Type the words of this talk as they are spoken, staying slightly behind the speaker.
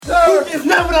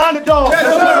never the underdog. Yes,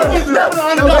 sir. He's never the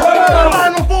underdog.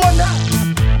 Final four now.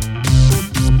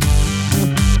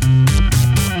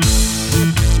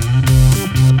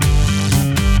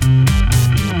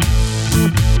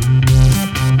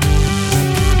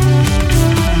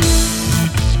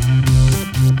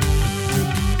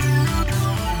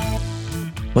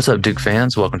 What's up, Duke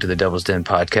fans? Welcome to the Devil's Den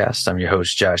podcast. I'm your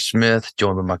host, Josh Smith,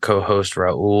 joined by my co-host,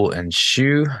 Raul and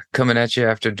Shu, coming at you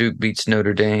after Duke beats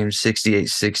Notre Dame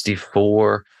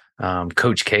 68-64.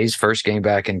 Coach K's first game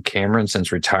back in Cameron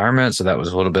since retirement, so that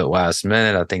was a little bit last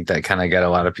minute. I think that kind of got a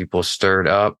lot of people stirred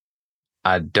up.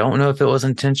 I don't know if it was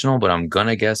intentional, but I'm going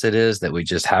to guess it is, that we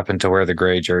just happened to wear the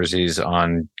gray jerseys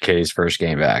on K's first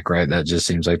game back, right? That just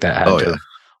seems like that had to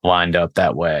lined up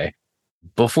that way.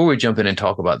 Before we jump in and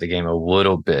talk about the game a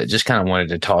little bit, just kind of wanted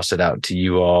to toss it out to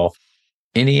you all.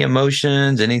 Any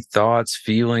emotions, any thoughts,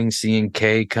 feelings seeing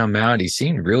K come out? He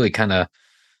seemed really kind of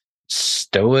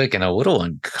stoic and a little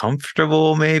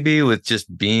uncomfortable maybe with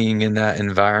just being in that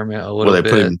environment a little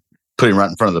bit. Put him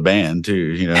right in front of the band too,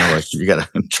 you know, like you got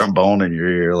a trombone in your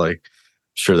ear. Like,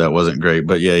 sure, that wasn't great.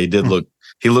 But yeah, he looked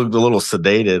a little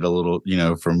sedated, a little, you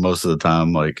know, for most of the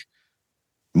time. Like,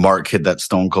 Mark hit that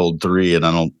stone cold 3, and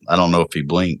I don't know if he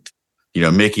blinked. You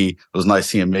know, Mickey, it was nice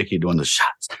seeing Mickey doing the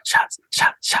shots.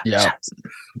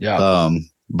 Yeah.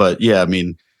 But yeah, I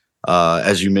mean,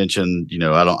 as you mentioned, you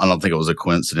know, I don't think it was a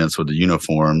coincidence with the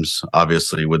uniforms.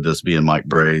 Obviously, with this being Mike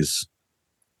Bray's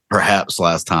perhaps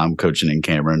last time coaching in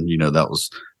Cameron, you know,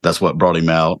 that's what brought him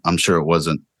out. I'm sure it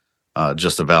wasn't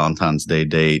just a Valentine's Day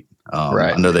date.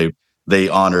 Right. I know they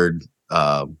honored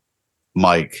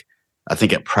Mike. I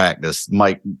think at practice,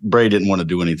 Mike Bray didn't want to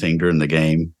do anything during the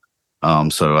game.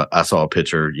 So I saw a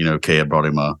picture, you know, Kay had brought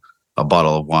him a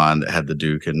bottle of wine that had the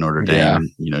Duke and Notre Dame, Yeah.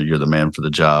 You know, you're the man for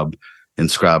the job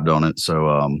inscribed on it.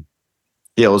 So,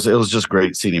 yeah, it was just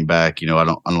great seeing him back. You know, I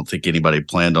don't think anybody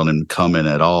planned on him coming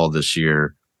at all this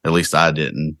year. At least I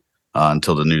didn't,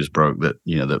 until the news broke that,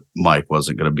 you know, that Mike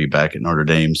wasn't going to be back at Notre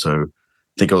Dame. So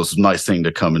I think it was a nice thing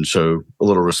to come and show a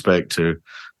little respect to,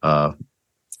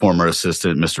 former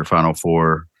assistant, Mr. Final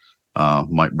Four,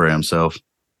 Mike Bray himself.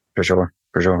 For sure.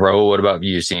 Raul, what about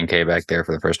you seeing K back there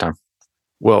for the first time?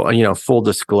 Well, you know, full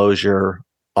disclosure,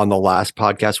 on the last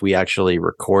podcast, we actually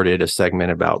recorded a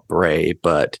segment about Bray,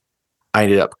 but I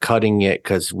ended up cutting it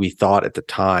because we thought at the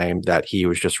time that he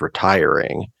was just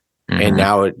retiring. Mm-hmm. And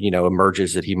now it, you know,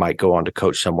 emerges that he might go on to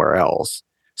coach somewhere else.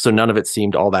 So none of it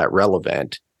seemed all that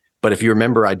relevant. But if you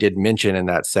remember, I did mention in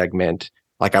that segment,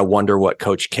 like, I wonder what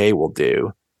Coach K will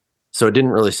do. So it didn't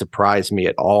really surprise me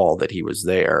at all that he was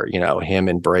there, you know, him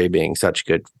and Bray being such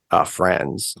good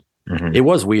friends. Mm-hmm. It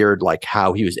was weird, like,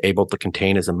 how he was able to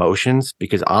contain his emotions,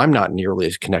 because I'm not nearly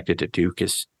as connected to Duke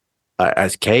as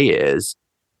Kay is.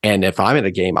 And if I'm in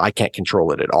a game, I can't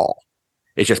control it at all.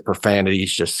 It's just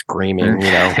profanities, just screaming,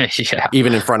 you know, yeah.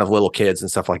 Even in front of little kids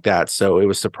and stuff like that. So it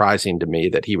was surprising to me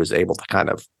that he was able to kind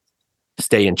of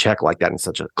stay in check like that in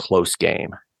such a close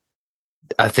game.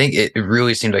 I think it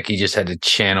really seemed like he just had to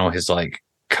channel his like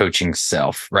coaching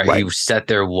self, right? He sat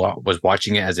there, was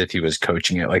watching it as if he was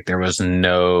coaching it. Like, there was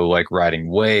no like riding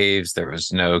waves. There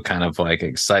was no kind of like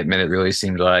excitement. It really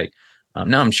seemed like,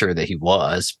 now I'm sure that he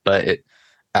was, but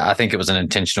I think it was an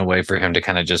intentional way for him to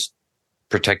kind of just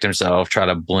protect himself, try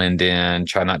to blend in,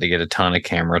 try not to get a ton of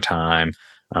camera time.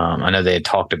 I know they had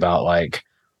talked about like,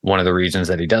 one of the reasons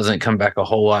that he doesn't come back a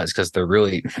whole lot is because they're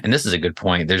really, and this is a good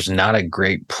point, there's not a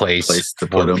great place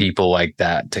for people like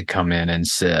that to come in and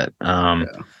sit. Now,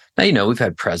 you know, we've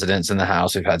had presidents in the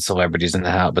house, we've had celebrities in the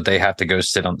house, but they have to go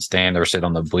sit on the stand or sit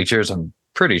on the bleachers. I'm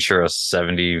pretty sure a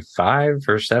 75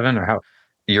 or 7 or how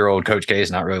year old Coach K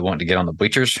is not really wanting to get on the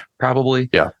bleachers, probably.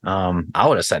 Yeah. I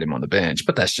would have set him on the bench,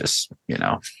 but that's just, you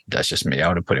know, that's just me. I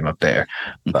would have put him up there,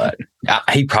 but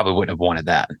he probably wouldn't have wanted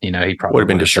that. You know, he probably would have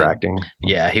been distracting.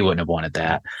 Yeah, he wouldn't have wanted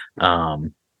that.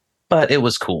 But it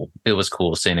was cool. It was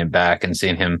cool seeing him back and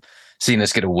seeing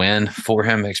us get a win for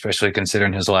him, especially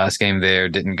considering his last game there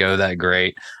didn't go that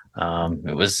great.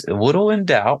 It was a little in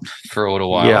doubt for a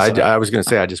little while. Yeah, I was going to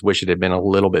say, I just wish it had been a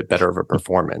little bit better of a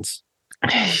performance.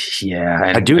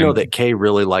 Yeah. I do know that Kay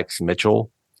really likes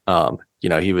Mitchell. You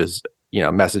know, he was, you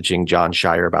know, messaging John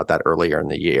Shire about that earlier in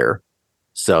the year.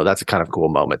 So that's a kind of cool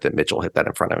moment that Mitchell hit that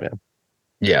in front of him.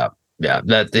 Yeah.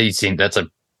 That's a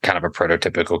kind of a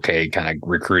prototypical K kind of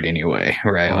recruit anyway,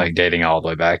 right? Mm-hmm. Like dating all the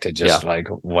way back to just like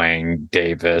Wang,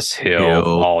 Davis,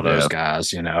 Hill, all those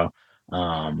guys, you know,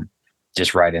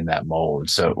 just right in that mold.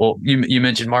 So, well, you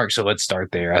mentioned Mark, so let's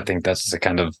start there. I think that's the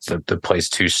kind of the place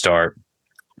to start.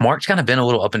 Mark's kind of been a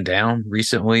little up and down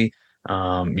recently.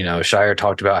 You know, Shire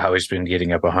talked about how he's been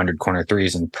getting up 100 corner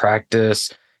threes in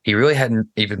practice. he really hadn't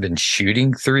even been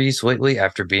shooting threes lately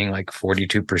after being like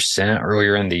 42%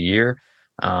 earlier in the year.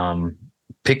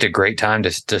 Picked a great time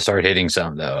to start hitting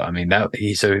some though. I mean,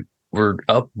 so we're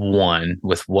up 1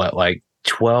 with like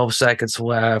 12 seconds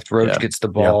left. Roach gets the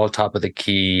ball top of the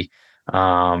key.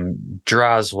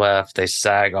 Draws left. They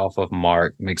sag off of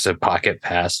Mark, makes a pocket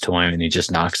pass to him, and he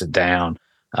just knocks it down.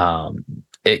 I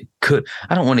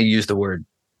don't want to use the word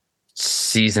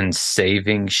season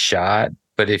saving shot,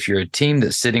 but if you're a team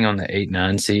that's sitting on the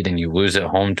 8-9 seed and you lose at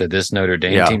home to this Notre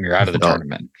Dame team, you're out of the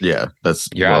tournament. Yeah,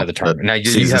 you're out of the tournament. Now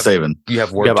you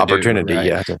have work, opportunity. Do,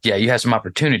 right? Yeah, you have some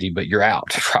opportunity, but you're out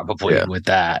probably with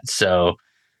that. So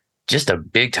just a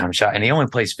big time shot, and he only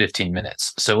plays 15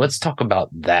 minutes. So let's talk about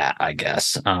that, I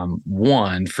guess.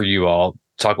 One, for you all,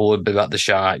 talk a little bit about the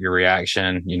shot, your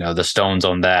reaction, the stones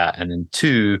on that, and then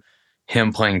 2,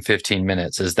 him playing 15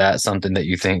 minutes. Is that something that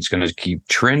you think is going to keep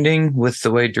trending with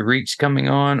the way Derik's coming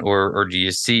on, or do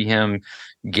you see him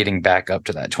getting back up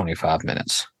to that 25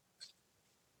 minutes?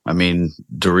 I mean,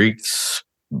 Derik's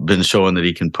been showing that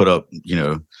he can put up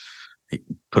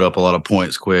a lot of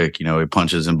points quick. He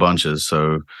punches in bunches.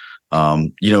 So,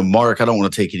 Mark, I don't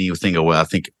want to take anything away. I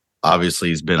think obviously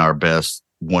he's been our best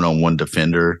one-on-one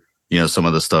defender. Some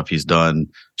of the stuff he's done,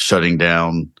 shutting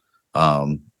down,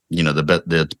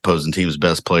 the opposing team's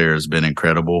best player has been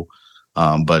incredible.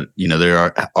 But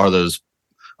there are those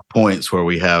points where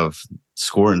we have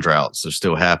scoring droughts. They're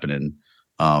still happening.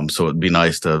 So it'd be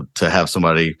nice to have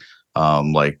somebody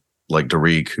like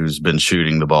Derik, who's been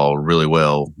shooting the ball really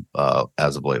well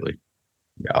as of lately.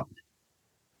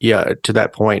 Yeah. To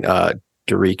that point,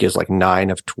 Derik is like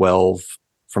 9 of 12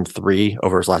 from 3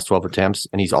 over his last 12 attempts,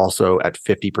 and he's also at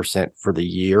 50% for the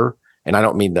year. And I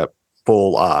don't mean the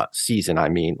full season. I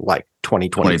mean like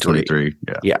 2023.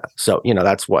 Yeah. So,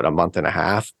 that's what, a month and a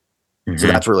half. Mm-hmm. So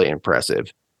that's really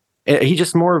impressive. And he's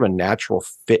just more of a natural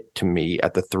fit to me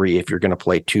at the 3 if you're going to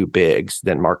play 2 bigs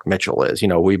than Mark Mitchell is.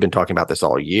 We've been talking about this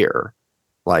all year.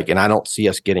 And I don't see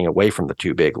us getting away from the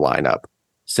 2 big lineup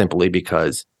simply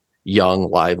because Young,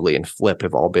 Lively, and Flip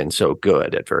have all been so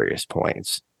good at various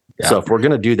points. Yeah. So if we're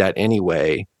going to do that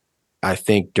anyway, I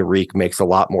think Derik makes a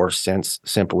lot more sense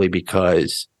simply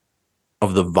because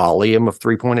of the volume of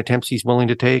 3-point attempts he's willing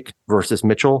to take versus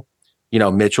Mitchell.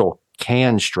 Mitchell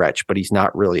can stretch, but he's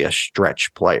not really a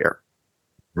stretch player.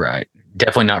 Right.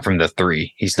 Definitely not from the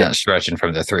 3. He's not stretching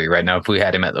from the 3 right now. If we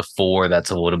had him at the 4,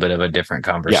 that's a little bit of a different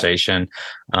conversation.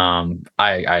 Yeah.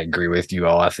 I agree with you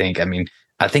all. I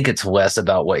think it's less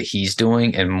about what he's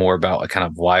doing and more about kind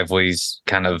of Lively's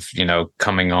kind of,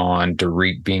 coming on,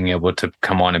 Derik being able to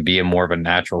come on and be more of a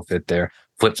natural fit there.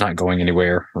 Flip's not going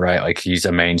anywhere, right? Like he's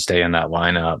a mainstay in that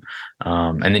lineup.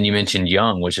 And then you mentioned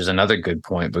Young, which is another good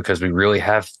point because we really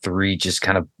have 3 just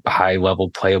kind of high level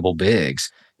playable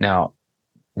bigs. Now,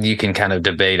 you can kind of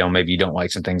debate on maybe you don't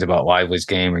like some things about Lively's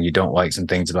game or you don't like some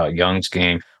things about Young's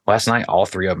game. Last night, all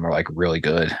 3 of them are like really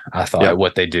good. I thought at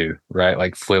what they do, right?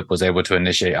 Like Flip was able to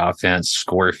initiate offense,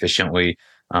 score efficiently.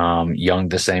 Young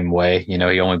the same way. He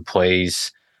only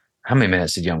plays, how many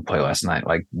minutes did Young play last night?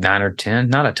 Like 9 or 10?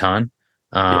 Not a ton.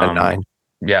 9.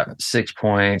 Yeah, 6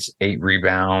 points, 8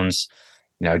 rebounds,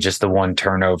 just the 1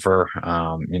 turnover.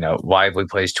 Lively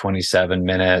plays 27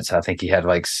 minutes. I think he had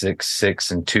like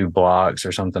 6 and 2 blocks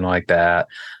or something like that.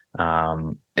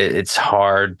 It's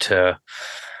hard to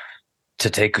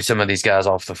take some of these guys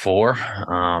off the floor.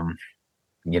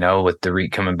 With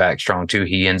Derik coming back strong too,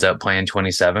 he ends up playing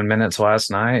 27 minutes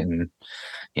last night. And,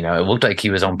 it looked like he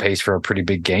was on pace for a pretty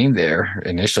big game there.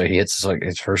 Initially, he hits like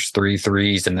his first 3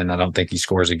 threes, and then I don't think he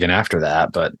scores again after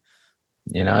that. But,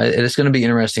 it's going to be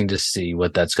interesting to see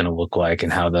what that's going to look like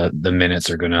and how the minutes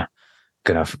are going to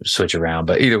switch around.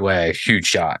 But either way, huge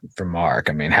shot from Mark.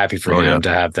 I mean, happy for him to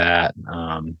have that.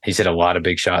 He's hit a lot of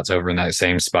big shots over in that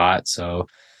same spot. So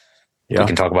we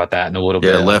can talk about that in a little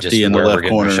bit. Lefty just in the left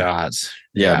corner. Shots.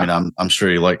 Yeah, I mean, I'm sure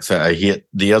he likes that. I hit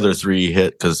the other 3 he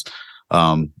hit because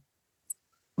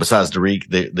besides Derik,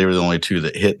 they were the only 2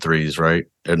 that hit threes, right?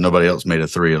 And nobody else made a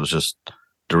 3. It was just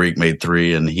Derik made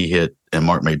 3 and he hit, and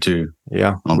Mark made 2.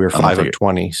 Yeah, we were 5 of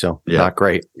 20, so not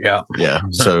great. Yeah.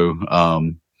 So,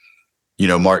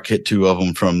 Mark hit 2 of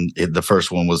them from the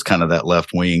first one was kind of that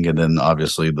left wing, and then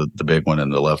obviously the big one in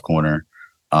the left corner.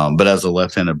 But as a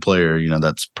left-handed player,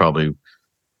 that's probably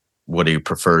what he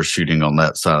prefers, shooting on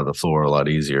that side of the floor a lot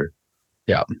easier.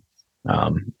 Yeah.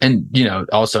 And,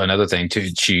 also another thing too,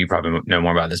 you probably know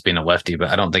more about this being a lefty, but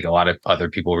I don't think a lot of other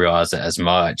people realize that as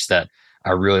much, that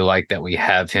I really like that we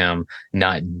have him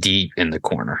not deep in the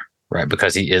corner, right?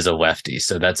 Because he is a lefty.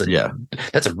 So that's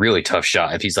a really tough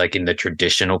shot. If he's like in the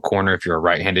traditional corner, if you're a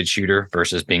right-handed shooter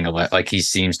versus being like he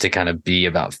seems to kind of be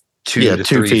about 2 to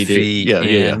 3 feet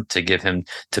Yeah. to give him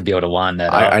to be able to line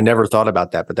that up. I never thought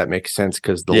about that, but that makes sense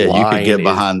because the you line could get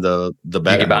behind the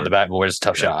back. You get behind the backboard. It's a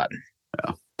tough shot.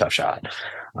 Yeah. Tough shot.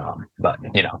 But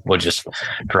we'll just,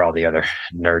 for all the other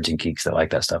nerds and geeks that like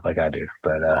that stuff like I do.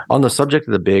 But on the subject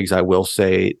of the bigs, I will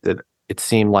say that it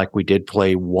seemed like we did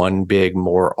play one big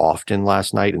more often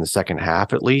last night in the second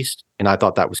half, at least. And I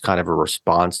thought that was kind of a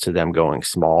response to them going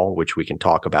small, which we can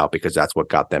talk about because that's what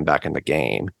got them back in the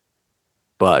game.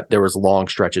 But there was long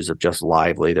stretches of just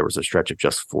Lively. There was a stretch of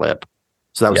just Flip.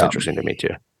 So that was interesting to me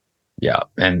too. Yeah.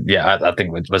 And I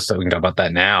think we can talk about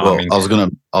that now. Well, I was going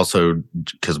to also,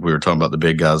 because we were talking about the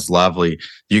big guys, Lively,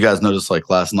 you guys noticed like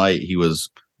last night, he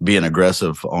was being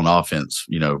aggressive on offense,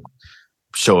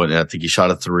 showing, I think he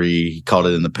shot a 3, he caught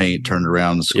it in the paint, turned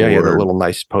around and scored. Yeah, he had a little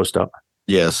nice post up.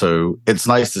 Yeah. So it's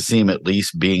nice to see him at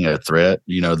least being a threat,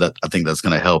 that I think that's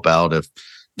going to help out if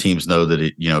teams know that,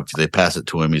 if they pass it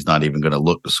to him, he's not even going to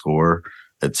look to score.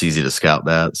 It's easy to scout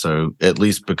that. So at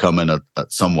least becoming a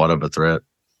somewhat of a threat.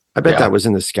 I bet that was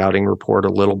in the scouting report a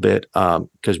little bit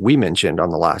because we mentioned on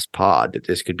the last pod that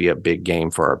this could be a big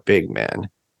game for our big men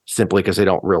simply because they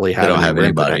don't really have,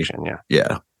 anybody. Protection.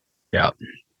 Yeah.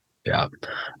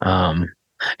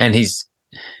 And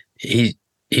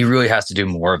he really has to do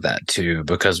more of that too,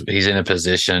 because he's in a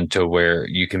position to where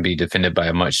you can be defended by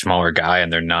a much smaller guy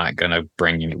and they're not going to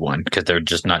bring anyone because they're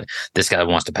just not, this guy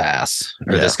wants to pass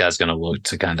or this guy's going to look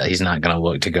to he's not going to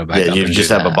look to go back. Yeah, you just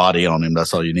have a body on him.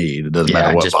 That's all you need. It doesn't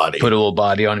matter what just body. Put a little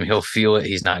body on him. He'll feel it.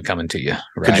 He's not coming to you.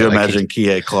 Right? Could you imagine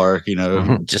Kihei Clark,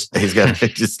 just he's got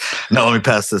no, let me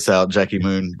pass this out. Jackie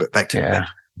Moon, but back to you.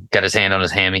 Got his hand on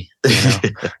his hammy.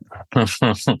 But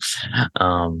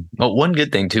one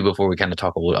good thing too, before we kind of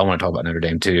talk a little, I want to talk about Notre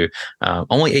Dame too.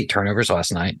 Only 8 turnovers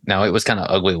last night. Now it was kind of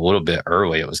ugly a little bit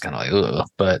early. It was kind of like, ugh,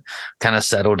 but kind of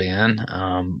settled in.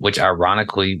 Which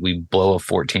ironically, we blow a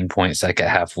 14-point second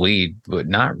half lead, but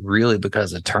not really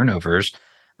because of turnovers.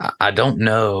 I don't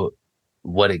know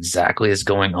what exactly is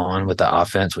going on with the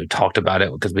offense. We've talked about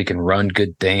it because we can run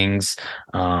good things.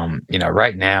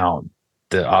 Right now,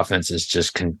 the offense is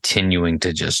just continuing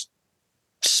to just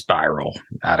spiral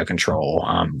out of control.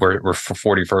 We're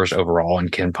 41st overall in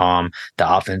KenPom.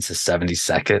 The offense is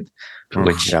 72nd,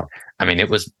 which I mean, it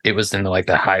was in like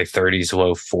the high 30s,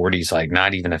 low 40s, like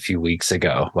not even a few weeks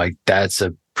ago. Like that's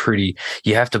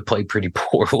you have to play pretty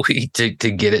poorly to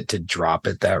get it to drop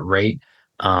at that rate.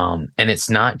 And it's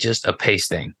not just a pace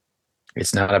thing.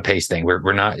 It's not a pace thing.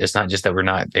 It's not just that we're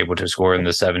not able to score in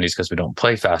the 70s because we don't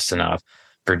play fast enough.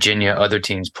 Virginia, other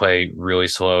teams play really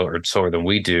slow or slower than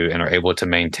we do and are able to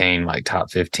maintain like top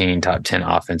 15, top 10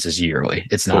 offenses yearly.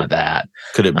 It's not that.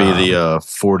 Could it be the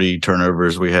 40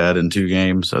 turnovers we had in 2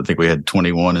 games? I think we had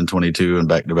 21 and 22 in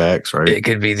back-to-backs, right? It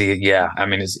could be I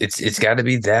mean, it's got to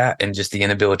be that and just the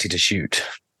inability to shoot.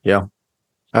 Yeah.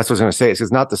 That's what I was going to say.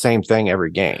 It's not the same thing every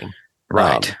game.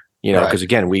 Right. Because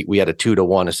again, we had a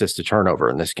 2-to-1 assist to turnover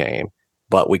in this game,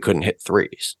 but we couldn't hit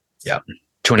threes. Yeah.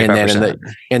 25%.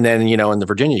 And then, in the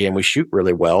Virginia game, we shoot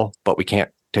really well, but we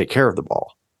can't take care of the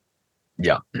ball.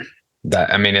 Yeah.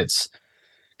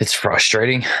 It's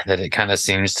frustrating that it kind of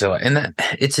seems to, and that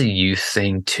it's a youth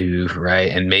thing too, right?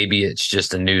 And maybe it's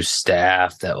just a new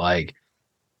staff that like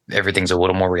everything's a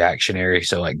little more reactionary.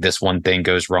 So like this one thing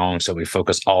goes wrong. So we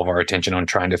focus all of our attention on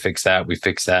trying to fix that. We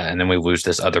fix that. And then we lose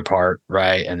this other part.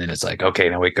 Right. And then it's like, okay,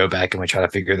 now we go back and we try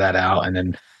to figure that out. And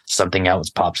then something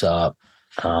else pops up.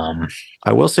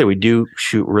 I will say we do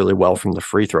shoot really well from the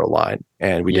free throw line,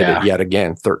 and we did it yet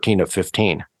again, 13 of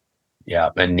 15.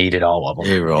 Yeah, and needed all of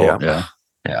them.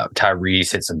 Yeah.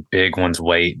 Tyrese hit some big ones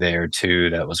late there too.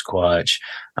 That was clutch.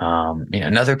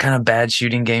 Another kind of bad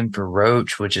shooting game for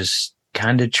Roach, which is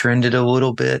kind of trended a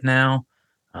little bit now.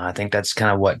 I think that's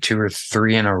kind of 2 or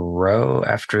 3 in a row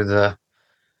after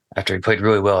he played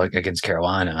really well against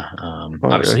Carolina.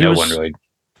 Obviously, no one really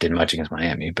did much against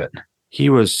Miami, but. He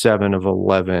was 7 of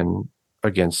 11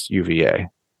 against UVA.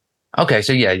 Okay,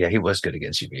 so he was good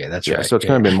against UVA. That's right. So it's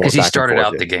going to be more because he started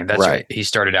out the game. That's right. He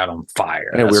started out on fire.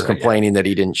 And we were complaining that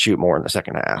he didn't shoot more in the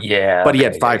second half. Yeah, but he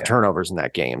had 5 turnovers in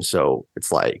that game, so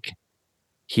it's like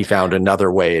he found another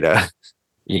way to, have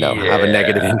a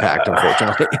negative impact.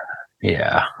 Unfortunately,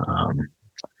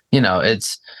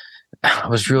 I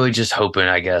was really just hoping,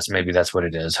 I guess maybe that's what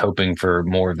it is, hoping for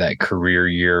more of that career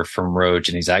year from Roach.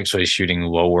 And he's actually shooting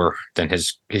lower than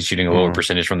he's shooting a lower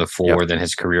percentage from the floor than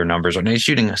his career numbers. And he's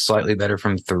shooting slightly better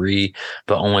from 3,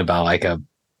 but only by like 1%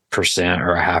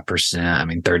 or 0.5%. I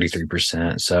mean,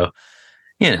 33%. So,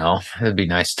 it'd be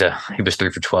nice he was 3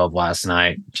 for 12 last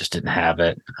night. Just didn't have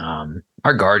it.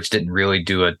 Our guards didn't really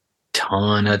do a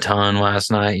ton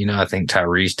last night. I think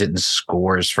Tyrese didn't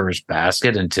score his first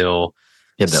basket until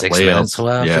He had that 6 layup. minutes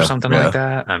left or something Yeah. like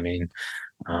that. I mean,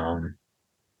 you I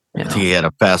know, think he had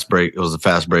a fast break. It was a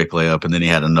fast break layup, and then he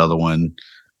had another one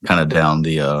kind of down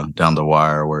the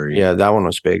wire where he, Yeah, that one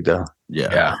was big though.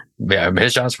 yeah.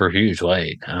 His shots were huge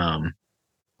late. I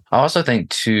also think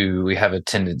too we have a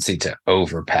tendency to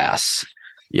overpass.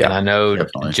 Yeah, and I know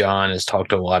definitely. John has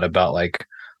talked a lot about like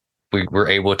we're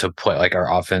able to play like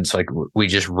our offense, like we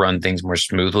just run things more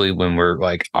smoothly when we're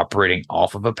like operating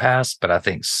off of a pass. But I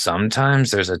think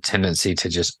sometimes there's a tendency to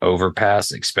just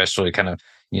overpass, especially kind of,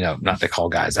 not to call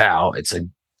guys out.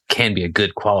 Can be a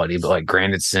good quality, but like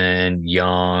Grandison,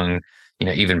 Young,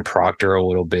 even Proctor a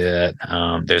little bit.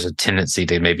 There's a tendency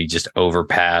to maybe just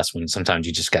overpass when sometimes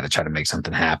you just got to try to make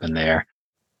something happen there.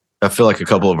 I feel like a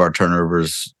couple of our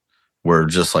turnovers were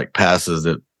just like passes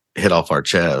that hit off our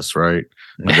chest, right?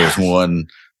 Like there was one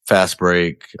fast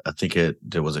break. I think it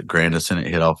was at Grandison. It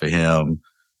hit off of him.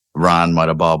 Ryan might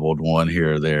have bobbled one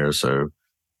here or there. So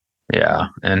yeah,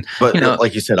 but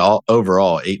like you said,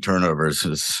 overall 8 turnovers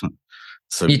is.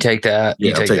 So you take that. Yeah,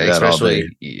 you take I'll that. that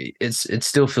Especially, it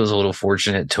still feels a little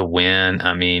fortunate to win.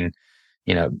 I mean,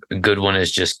 Goodwin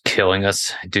is just killing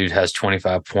us. Dude has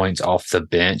 25 points off the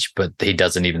bench, but he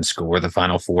doesn't even score the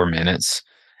final 4 minutes.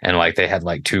 And like they had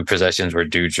like 2 possessions where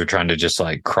dudes are trying to just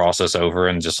like cross us over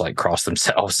and just like cross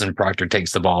themselves, and Proctor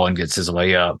takes the ball and gets his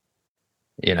layup.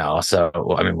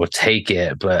 So I mean, we'll take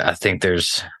it, but I think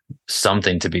there's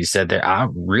something to be said there. I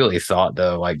really thought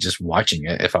though, like just watching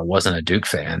it, if I wasn't a Duke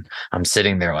fan, I'm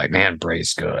sitting there like, man,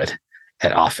 Bray's good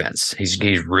at offense. He's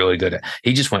really good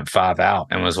he just went 5 out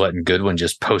and was letting Goodwin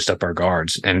just post up our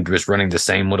guards and was running the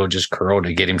same little just curl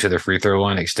to get him to the free throw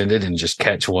line extended and just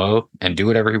catch low and do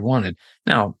whatever he wanted.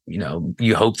 Now,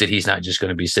 you hope that he's not just going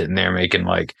to be sitting there making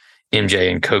like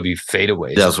MJ and Kobe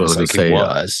fadeaways. That's what I was going to say.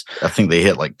 Was. I think they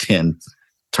hit like 10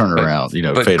 turnaround,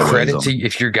 but credit to you,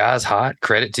 if your guy's hot,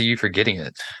 credit to you for getting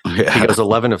it. Yeah. He goes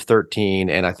 11 of 13,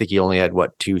 and I think he only had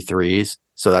 2 threes.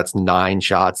 So that's 9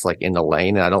 shots like in the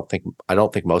lane, and I don't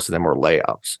think most of them were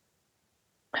layups.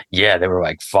 Yeah, they were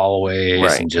like fallaways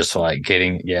right. and just like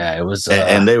getting. Yeah, it was.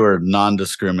 And they were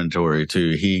non-discriminatory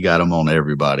too. He got them on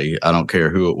everybody. I don't care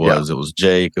who it was. Yeah. It was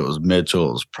Jake. It was Mitchell.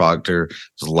 It was Proctor. It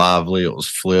was Lively. It was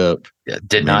Flip. Yeah,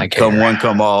 not care. Come one,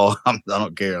 come all. I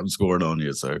don't care. I'm scoring on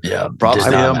you. So yeah, props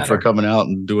to him for coming out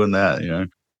and doing that.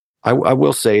 I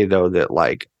will say though that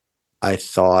like I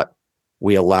thought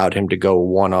we allowed him to go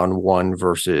one-on-one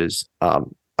versus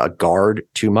a guard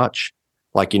too much.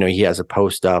 Like, he has a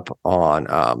post up on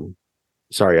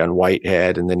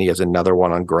Whitehead, and then he has another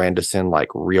one on Grandison, like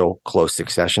real close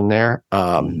succession there.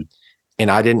 And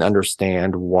I didn't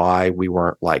understand why we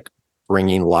weren't like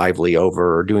bringing Lively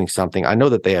over or doing something. I know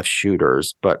that they have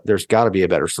shooters, but there's got to be a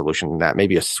better solution than that.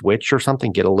 Maybe a switch or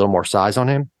something, get a little more size on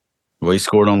him. Well, he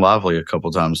scored on Lively a couple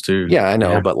times too. Yeah, I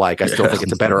know, but like I still think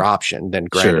it's a better option than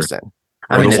Grandison. Sure.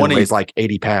 I mean, the one weighs like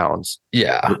 80 pounds.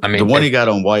 Yeah. I mean, the one he got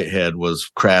on Whitehead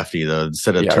was crafty, though.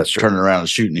 Instead of turning around and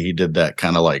shooting, he did that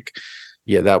kind of like,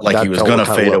 that he was going to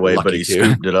fade away, but he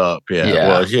scooped it up. Yeah.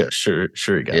 Well, sure.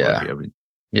 He got lucky. I mean,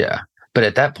 yeah. But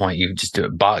at that point, you just do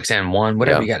it box and one,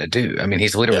 whatever you got to do. I mean,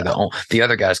 he's literally the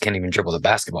other guys can't even dribble the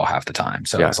basketball half the time.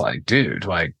 So it's like, dude,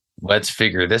 like, let's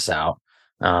figure this out.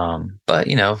 But,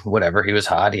 whatever. He was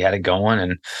hot. He had it going.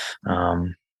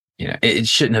 And, it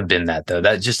shouldn't have been that, though.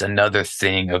 That's just another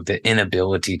thing of the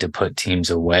inability to put teams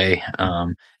away.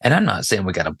 And I'm not saying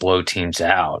we got to blow teams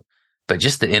out, but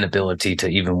just the inability to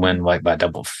even win like by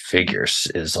double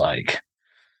figures is like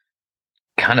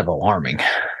kind of alarming.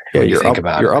 Yeah,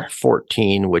 you're up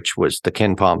 14, which was the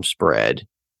Ken Palm spread.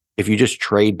 If you just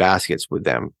trade baskets with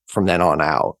them from then on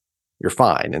out, you're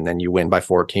fine. And then you win by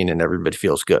 14 and everybody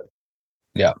feels good.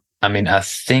 Yeah. I mean, I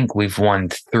think we've won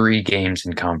 3 games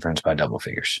in conference by double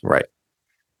figures. Right.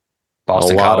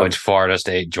 Boston College, Florida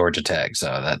State, Georgia Tech. So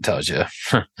that tells you.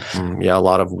 A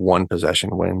lot of 1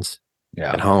 possession wins.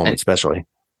 Yeah. At home, especially.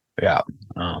 Yeah.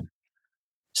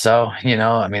 So,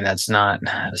 I mean, that's not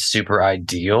super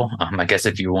ideal. I guess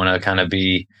if you want to kind of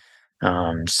be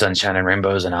sunshine and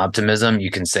rainbows and optimism, you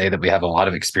can say that we have a lot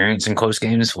of experience in close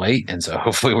games late. And so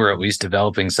hopefully we're at least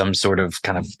developing some sort of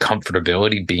kind of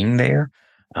comfortability being there.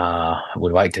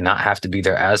 Would like to not have to be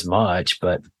there as much,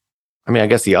 but I mean, I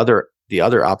guess the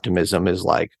other optimism is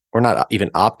like, or not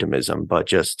even optimism, but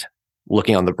just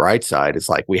looking on the bright side is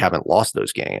like, we haven't lost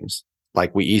those games.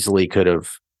 Like we easily could have.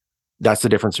 That's the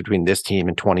difference between this team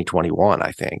and 2021,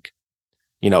 I think.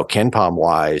 Ken Palm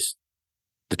wise,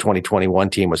 the 2021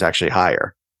 team was actually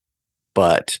higher,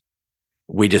 but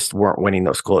we just weren't winning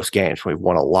those close games. We've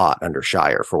won a lot under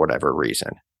Shire for whatever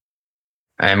reason.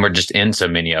 And we're just in so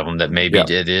many of them that maybe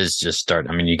it is just start.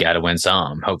 I mean, you got to win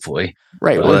some, hopefully.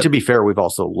 Right. Well, to be fair, we've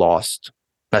also lost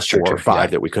That's true. 4 or 5 yeah.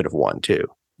 that we could have won too.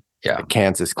 Yeah. Like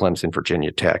Kansas, Clemson,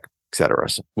 Virginia Tech, etc.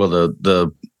 Well,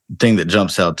 the thing that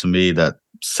jumps out to me, that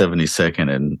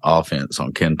 72nd in offense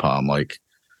on Ken Palm, like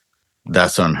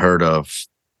that's unheard of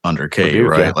under K,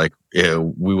 Duke, right? yeah. Like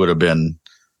we would have been,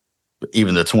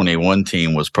 even the 21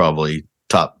 team was probably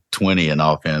top 20 in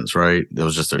offense, right? It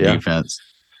was just their defense.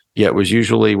 Yeah, it was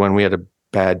usually when we had a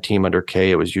bad team under K,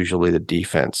 it was usually the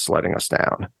defense letting us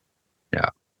down. Yeah.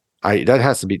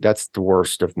 That's the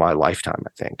worst of my lifetime,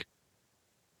 I think.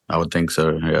 I would think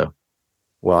so, yeah.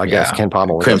 Well, I guess Ken Palm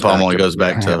only goes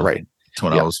back to right. To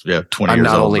when I was 20 years old. I'm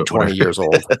not only 20 years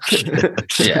old.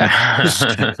 Yeah.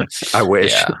 I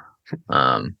wish.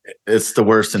 Yeah. It's the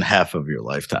worst in half of your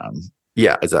lifetime.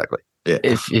 Yeah, exactly. Yeah.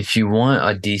 If you want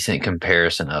a decent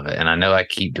comparison of it, and I know I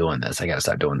keep doing this, I got to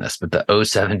stop doing this, but the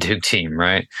 07 Duke team,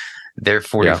 right? They're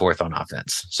 44th on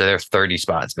offense. So they're 30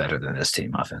 spots better than this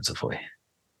team offensively.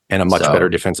 And a much better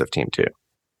defensive team too.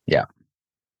 Yeah.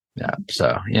 Yeah.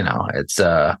 So, it's,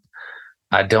 I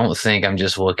don't think, I'm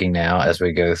just looking now as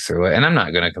we go through it, and I'm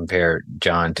not going to compare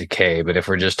John to K, but if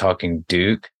we're just talking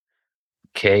Duke,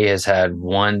 K has had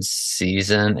one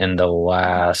season in the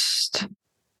last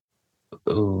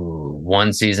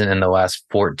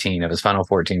 14 of his final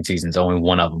 14 seasons. Only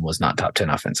one of them was not top 10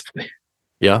 offensively.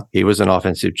 Yeah, he was an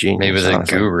offensive genius. He was a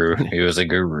guru. He was a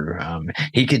guru.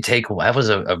 He could take, that was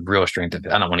a real strength of,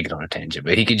 I don't want to get on a tangent,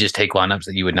 but he could just take lineups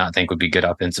that you would not think would be good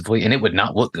offensively, and it would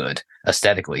not look good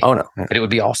aesthetically. Oh, no. But it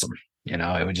would be awesome.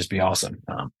 It would just be awesome.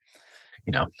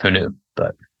 Who knew?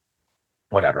 But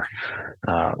whatever.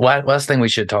 Last thing we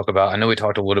should talk about, I know we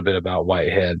talked a little bit about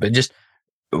Whitehead, but just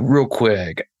real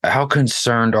quick, how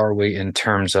concerned are we in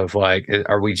terms of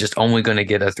are we just only going to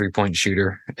get a 3-point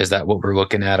shooter? Is that what we're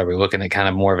looking at? Are we looking at kind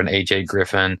of more of an AJ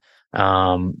Griffin, where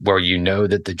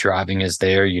that the driving is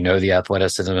there, the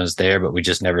athleticism is there, but we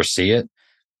just never see it?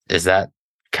 Is that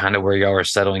kind of where y'all are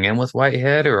settling in with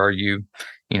Whitehead, or are you,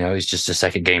 he's just a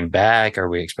second game back? Are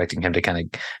we expecting him to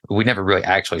we never really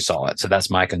actually saw it. So that's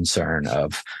my concern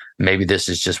of maybe this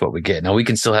is just what we get. Now we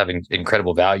can still have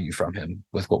incredible value from him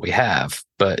with what we have,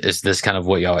 but is this kind of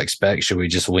what y'all expect? Should we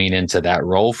just lean into that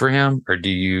role for him? Or do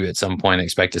you at some point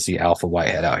expect to see Alpha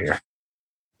Whitehead out here?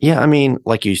 Yeah. I mean,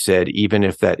 like you said, even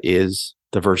if that is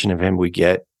the version of him we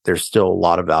get, there's still a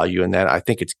lot of value in that. I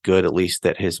think it's good, at least,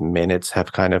 that his minutes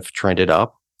have kind of trended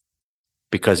up,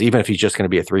 because even if he's just going to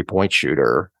be a 3-point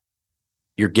shooter,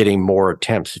 you're getting more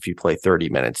attempts if you play 30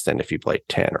 minutes than if you play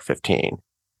 10 or 15.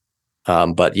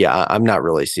 But yeah, I'm not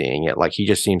really seeing it. Like, he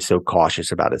just seems so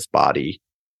cautious about his body.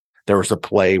 There was a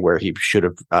play where he should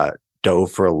have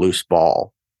dove for a loose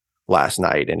ball last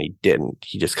night, and he didn't.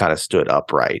 He just kind of stood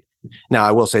upright. Now,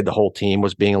 I will say the whole team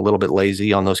was being a little bit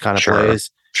lazy on those kind of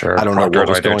plays. Sure. I don't know what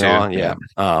was going on. Yeah.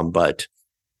 But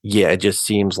yeah, it just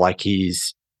seems like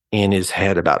he's in his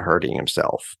head about hurting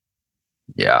himself.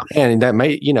 Yeah. And that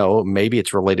may, maybe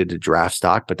it's related to draft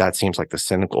stock, but that seems like the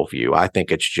cynical view. I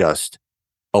think it's just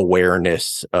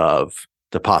awareness of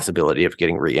the possibility of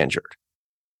getting re-injured.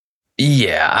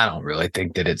 Yeah, I don't really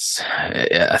think that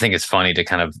I think it's funny to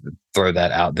kind of throw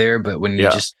that out there, but when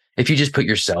if you just put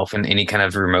yourself in any kind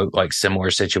of remote, similar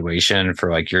situation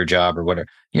for your job or whatever,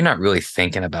 you're not really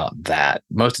thinking about that.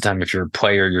 Most of the time, if you're a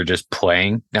player, you're just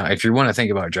playing. Now, if you want to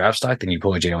think about draft stock, then you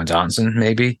pull a Jalen Johnson,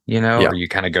 maybe, or you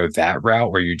kind of go that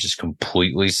route where you just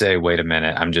completely say, wait a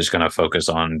minute, I'm just going to focus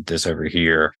on this over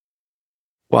here.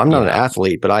 Well, I'm not an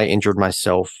athlete, but I injured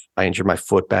myself. I injured my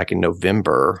foot back in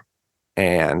November,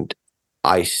 and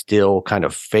I still kind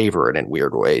of favor it in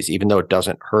weird ways, even though it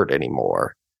doesn't hurt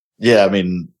anymore. Yeah, I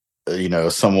mean,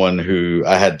 someone who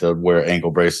I had to wear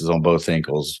ankle braces on both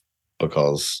ankles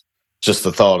because just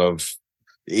the thought of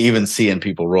even seeing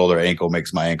people roll their ankle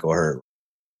makes my ankle hurt.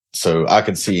 So I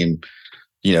could see him,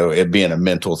 it being a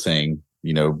mental thing.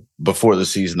 Before the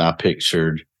season, I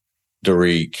pictured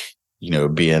Derek,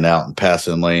 being out and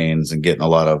passing lanes and getting a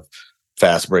lot of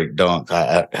fast break dunk.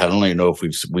 I don't even know if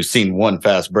we've seen one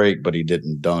fast break, but he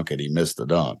didn't dunk it. He missed the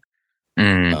dunk.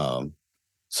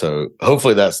 So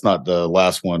hopefully that's not the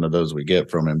last one of those we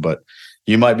get from him, but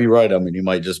you might be right. I mean, you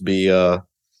might just be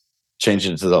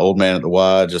changing it to the old man at the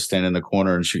Y, just stand in the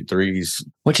corner and shoot threes.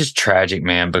 Which is tragic,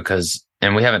 man, because,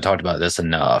 and we haven't talked about this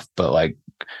enough, but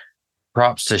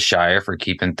props to Shire for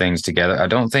keeping things together. I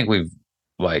don't think we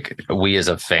as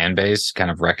a fan base kind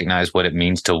of recognize what it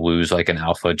means to lose an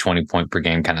alpha 20 point per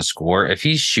game kind of score. If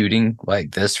he's shooting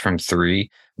like this from 3,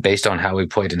 based on how he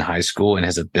played in high school and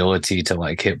his ability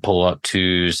to hit pull up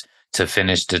 2s, to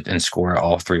finish and score at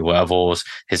all 3 levels,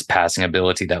 his passing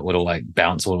ability, that little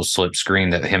bounce little slip screen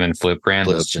that him and Flip ran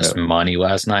was just money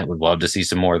last night. Would love to see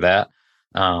some more of that.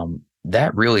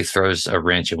 that really throws a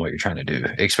wrench in what you're trying to do,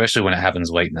 especially when it happens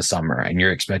late in the summer and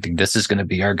you're expecting this is going to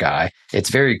be our guy.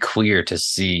 It's very clear to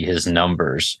see his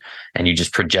numbers and you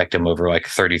just project him over like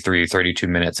 33, 32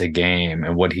 minutes a game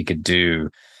and what he could do.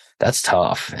 That's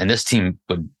tough. And this team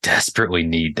would desperately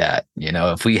need that.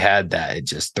 If we had that, it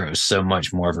just throws so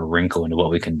much more of a wrinkle into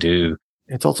what we can do.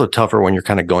 It's also tougher when you're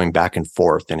kind of going back and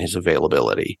forth in his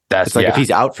availability. It's like if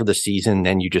he's out for the season,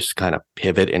 then you just kind of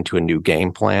pivot into a new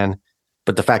game plan.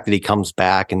 But the fact that he comes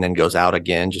back and then goes out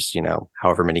again, just,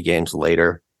 however many games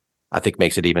later, I think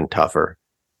makes it even tougher.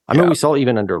 I mean, we saw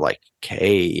even under like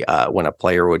K, when a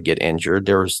player would get injured,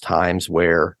 there was times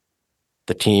where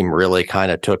the team really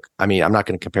kind of took, I'm not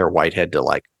going to compare Whitehead to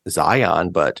like Zion,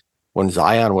 but when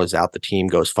Zion was out, the team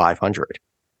goes 500.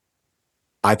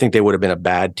 I think they would have been a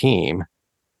bad team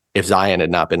if Zion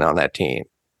had not been on that team.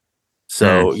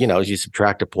 So, as you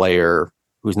subtract a player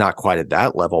who's not quite at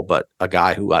that level, but a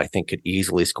guy who I think could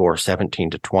easily score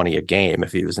 17 to 20 a game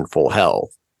if he was in full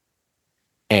health.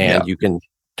 And you can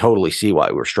totally see why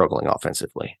we're struggling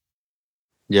offensively.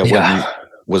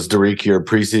 Was Derek your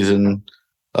preseason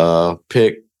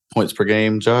pick points per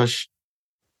game, Josh?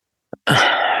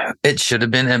 It should have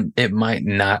been. It might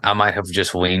not. I might have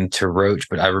just leaned to Roach,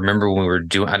 but I remember when we were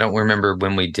doing, I don't remember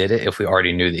when we did it, if we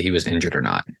already knew that he was injured or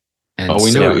not. And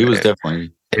we knew he was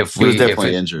definitely. He was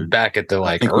definitely injured back at the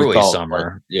early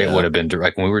summer. It would have been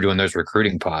like when we were doing those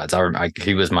recruiting pods.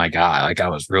 He was my guy. Like I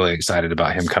was really excited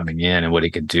about him coming in and what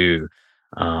he could do.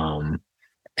 And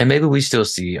maybe we still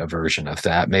see a version of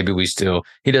that. Maybe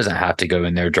he doesn't have to go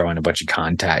in there drawing a bunch of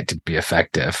contact to be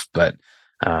effective. But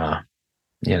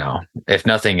if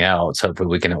nothing else, hopefully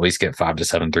we can at least get 5 to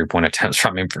 7 3-point attempts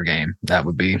from him per game. That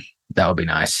would be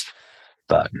nice.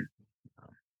 But.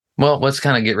 Well, let's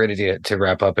kind of get ready to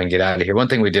wrap up and get out of here. One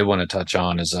thing we did want to touch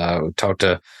on is we talked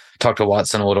to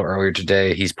Watson a little earlier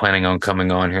today. He's planning on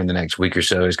coming on here in the next week or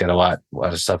so. He's got a lot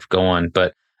of stuff going.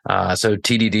 But so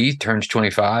TDD turns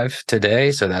 25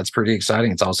 today, so that's pretty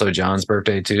exciting. It's also John's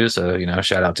birthday too, so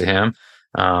shout out to him.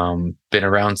 Been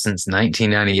around since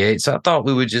 1998, so I thought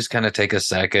we would just kind of take a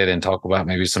second and talk about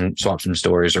maybe swap some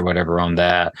stories or whatever on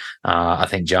that. I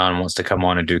think John wants to come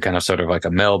on and do kind of sort of like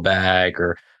a mailbag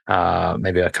or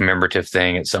maybe a commemorative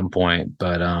thing at some point,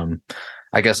 but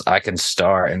I guess I can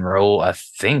start and roll. I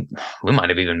think we might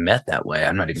have even met that way.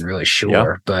 I'm not even really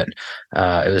sure, but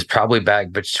it was probably back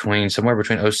somewhere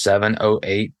between 07,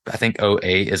 08. I think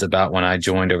 08 is about when I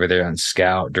joined over there on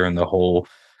Scout during the whole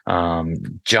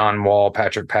John Wall,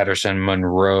 Patrick Patterson,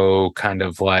 Monroe kind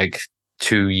of like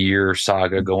 2-year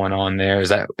saga going on there. Is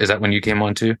that when you came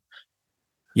on too?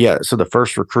 Yeah. So the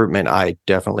first recruitment I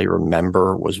definitely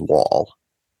remember was Wall.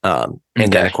 And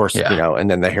then of course, and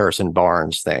then the Harrison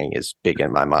Barnes thing is big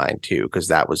in my mind too, because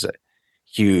that was a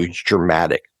huge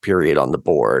dramatic period on the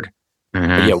board.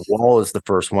 But Wall is the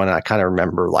first one. I kind of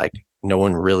remember like no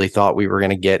one really thought we were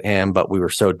going to get him, but we were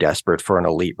so desperate for an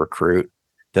elite recruit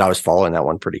that I was following that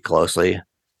one pretty closely.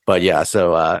 But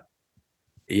I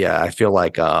feel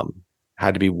like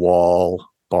had to be Wall,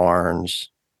 Barnes.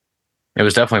 It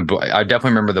was I definitely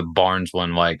remember the Barnes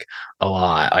one like a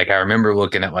lot. Like I remember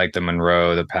looking at like the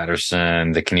Monroe, the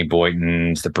Patterson, the Kenny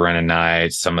Boytons, the Brennan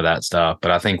Knights, some of that stuff.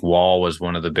 But I think Wall was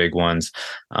one of the big ones.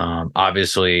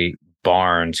 Obviously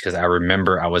Barnes, because I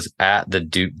remember I was at the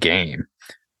Duke game.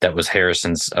 That was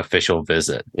Harrison's official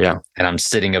visit. Yeah. And I'm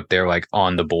sitting up there like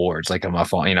on the boards, like on my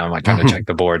phone, I'm like trying to check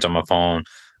the boards on my phone.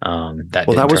 That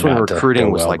was when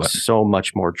recruiting was so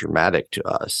much more dramatic to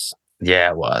us.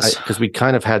 Yeah, it was. Because we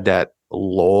kind of had that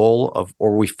lull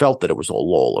or we felt that it was a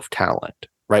lull of talent,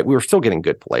 right? We were still getting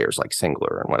good players like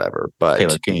Singler and whatever, but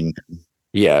Taylor King.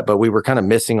 Yeah, but we were kind of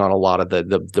missing on a lot of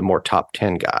the more top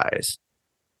 10 guys.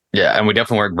 Yeah, and we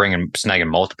definitely weren't snagging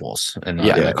multiples. In the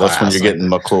that's class. when you're getting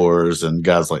McClures and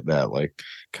guys like that, like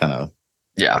kind of.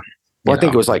 Yeah. Well, I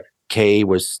think it was like Kay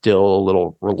was still a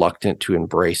little reluctant to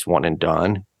embrace one and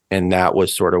done, and that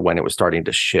was sort of when it was starting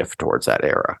to shift towards that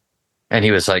era. And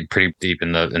he was like pretty deep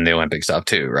in the Olympic stuff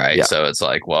too, right? Yeah. So it's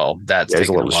like, well, that's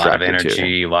taking a lot of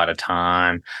energy, a lot of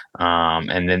time.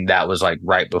 And then that was like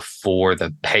right before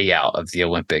the payout of the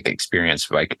Olympic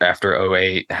experience. Like after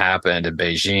 08 happened in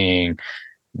Beijing,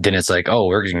 then it's like, oh,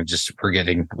 we're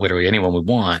getting literally anyone we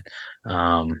want.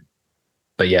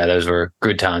 But yeah, those were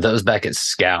good times. That was back at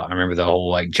Scout. I remember the whole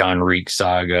like John Reek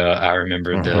saga. I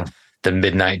remember the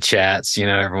midnight chats,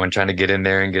 everyone trying to get in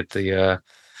there and get the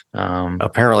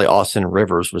apparently Austin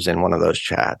Rivers was in one of those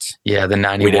chats. Yeah, the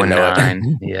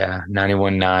 91.9. Yeah,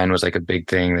 91.9 was like a big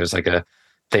thing. There's like a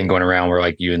thing going around where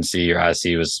like UNC or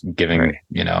IC was giving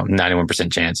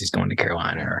 91% chance he's going to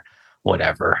Carolina or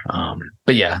whatever.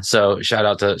 But yeah, so shout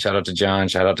out to John,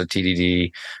 shout out to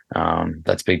TDD.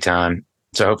 That's big time.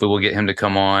 So hopefully we'll get him to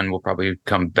come on. We'll probably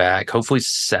come back, hopefully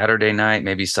Saturday night,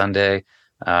 maybe Sunday,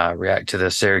 react to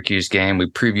the Syracuse game. We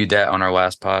previewed that on our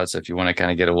last pod. So if you want to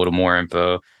kind of get a little more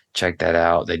info, check that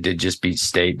out. They did just beat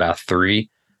State by 3.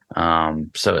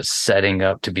 So it's setting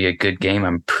up to be a good game.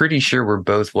 I'm pretty sure we're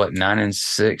both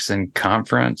 9-6 in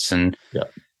conference, and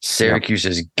Syracuse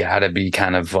has got to be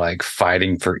kind of like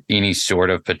fighting for any sort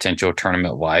of potential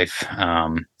tournament life.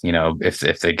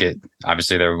 If they get,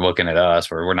 obviously they're looking at us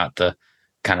where we're not the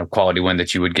kind of quality win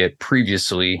that you would get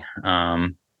previously.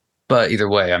 But either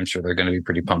way, I'm sure they're going to be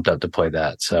pretty pumped up to play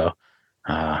that. So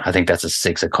I think that's a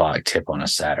 6 o'clock tip on a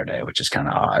Saturday, which is kind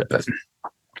of odd, but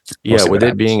yeah, with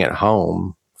it being at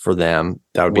home for them,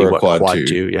 that would be quad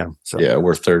two. Yeah. So yeah,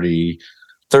 we're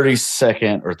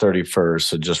 32nd or 31st,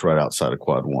 so just right outside of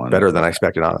quad 1. Better than I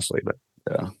expected, honestly. But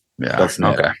yeah, that's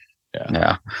okay.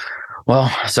 Yeah. Well,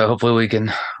 so hopefully we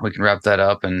can wrap that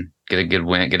up and get a good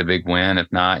win, get a big win. If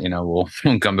not, we'll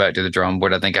come back to the drawing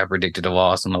board. I think I predicted a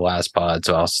loss on the last pod,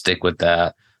 so I'll stick with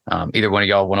that. Either one of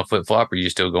y'all want to flip flop, or are you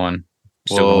still going?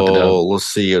 Going with the dub? Let's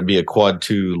see. It'd be a quad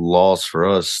 2 loss for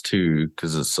us too,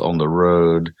 because it's on the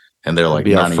road and they're like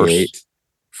 98.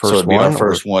 So it'd be our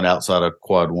first one outside of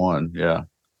quad 1. Yeah.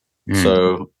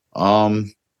 So,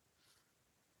 I'm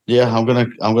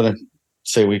gonna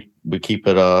say we keep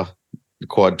it the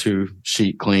quad 2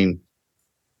 sheet clean.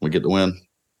 We get the win.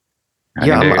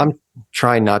 Yeah, I'm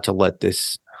trying not to let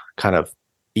this kind of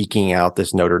eking out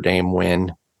this Notre Dame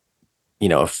win,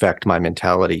 affect my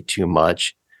mentality too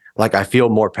much. Like, I feel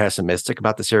more pessimistic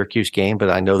about the Syracuse game, but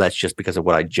I know that's just because of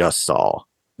what I just saw.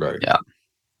 Right.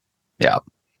 Yeah.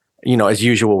 As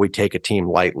usual, we take a team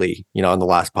lightly, on the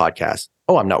last podcast.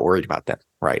 Oh, I'm not worried about them.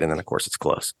 Right. And then, of course, it's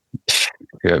close.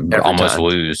 Yeah, almost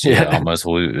lose. Yeah, almost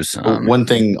lose. One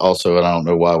thing also, and I don't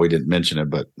know why we didn't mention it,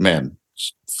 but man,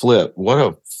 Flip, what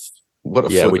a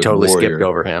we totally skipped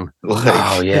over him.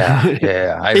 Yeah.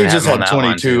 He just had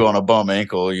 22 on a bum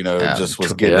ankle, just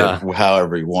was getting it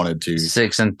however he wanted to.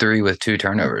 6 and 3 with 2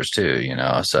 turnovers too,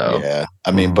 so. Yeah. I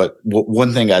mean, but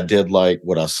one thing I did like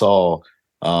what I saw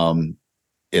in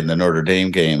the Notre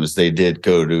Dame game is they did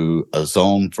go to a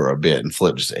zone for a bit, and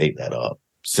Flip just ate that up.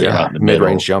 Sitting out in the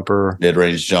mid-range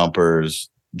jumpers,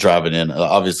 driving in.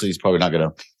 Obviously, he's probably not going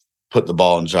to put the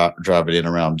ball and drive it in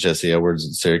around Jesse Edwards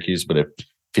in Syracuse, but if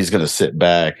he's going to sit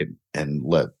back and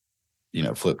let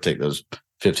Flip take those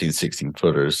 15, 16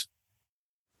 footers.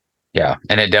 Yeah,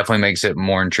 and it definitely makes it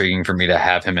more intriguing for me to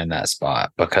have him in that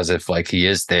spot, because if he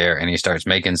is there and he starts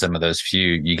making some of those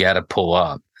few, you got to pull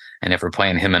up. And if we're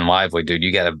playing him in Lively, dude,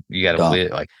 you gotta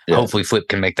hopefully Flip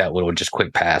can make that little just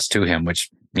quick pass to him, which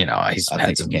he's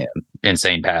had some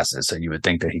insane passes, so you would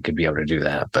think that he could be able to do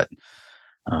that. But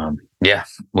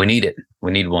we need it.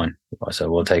 We need one,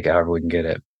 so we'll take it however we can get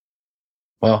it.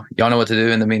 Well, y'all know what to do.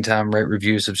 In the meantime, rate,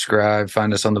 review, subscribe.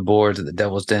 Find us on the boards at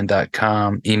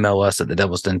thedevilsden.com. Email us at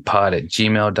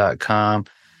thedevilsdenpod@gmail.com.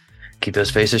 Keep those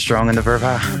faces strong and the verve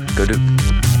high. Go Duke.